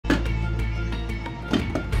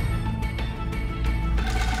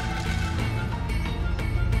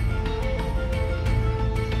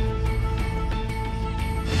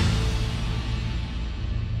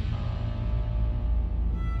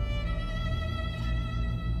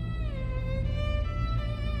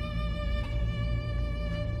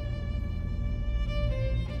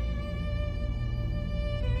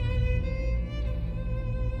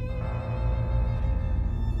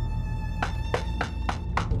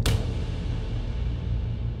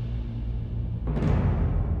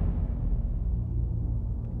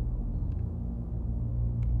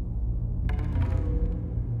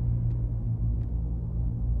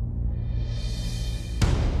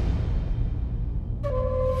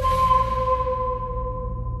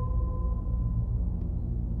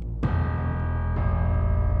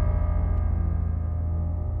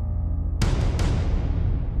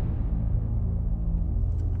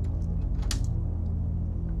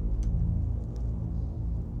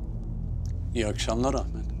İyi akşamlar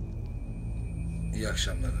Ahmet. İyi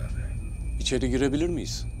akşamlar abi. İçeri girebilir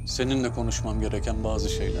miyiz? Seninle konuşmam gereken bazı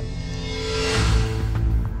şeyler.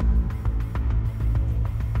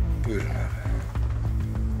 Buyurun abi.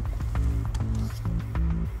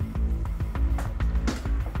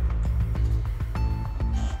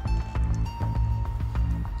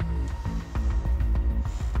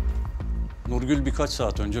 Nurgül birkaç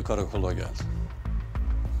saat önce karakola geldi.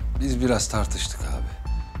 Biz biraz tartıştık abi.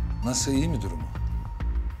 Nasıl, iyi mi durumu?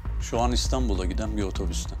 Şu an İstanbul'a giden bir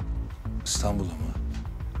otobüste. İstanbul'a mı?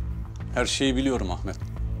 Her şeyi biliyorum Ahmet.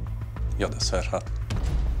 Ya da Serhat.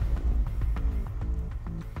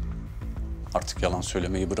 Artık yalan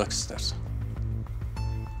söylemeyi bırak istersen.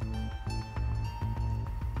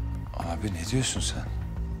 Abi ne diyorsun sen?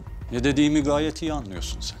 Ne dediğimi gayet iyi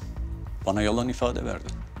anlıyorsun sen. Bana yalan ifade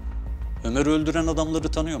verdin. Ömer'i öldüren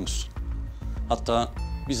adamları tanıyor musun? Hatta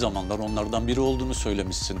bir zamanlar onlardan biri olduğunu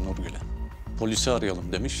söylemişsin Nurgül'e. Polisi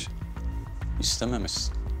arayalım demiş,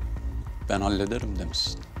 istememişsin. Ben hallederim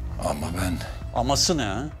demişsin. Ama ben... Aması ne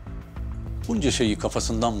ha? Bunca şeyi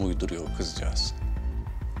kafasından mı uyduruyor o kızcağız?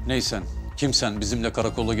 Neysen, kimsen bizimle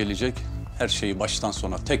karakola gelecek, her şeyi baştan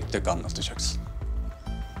sona tek tek anlatacaksın.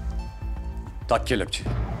 Tak kelepçeyi.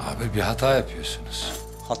 Abi bir hata yapıyorsunuz.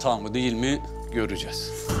 Hata mı değil mi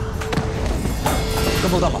göreceğiz.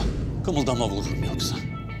 Kımıldama. Kımıldama vururum yoksa.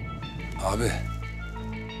 Abi,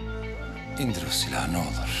 indir o silahı ne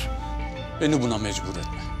olur. Beni buna mecbur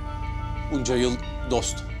etme. Bunca yıl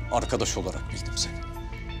dost, arkadaş olarak bildim seni.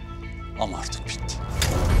 Ama artık bitti.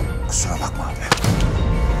 Kusura bakma abi.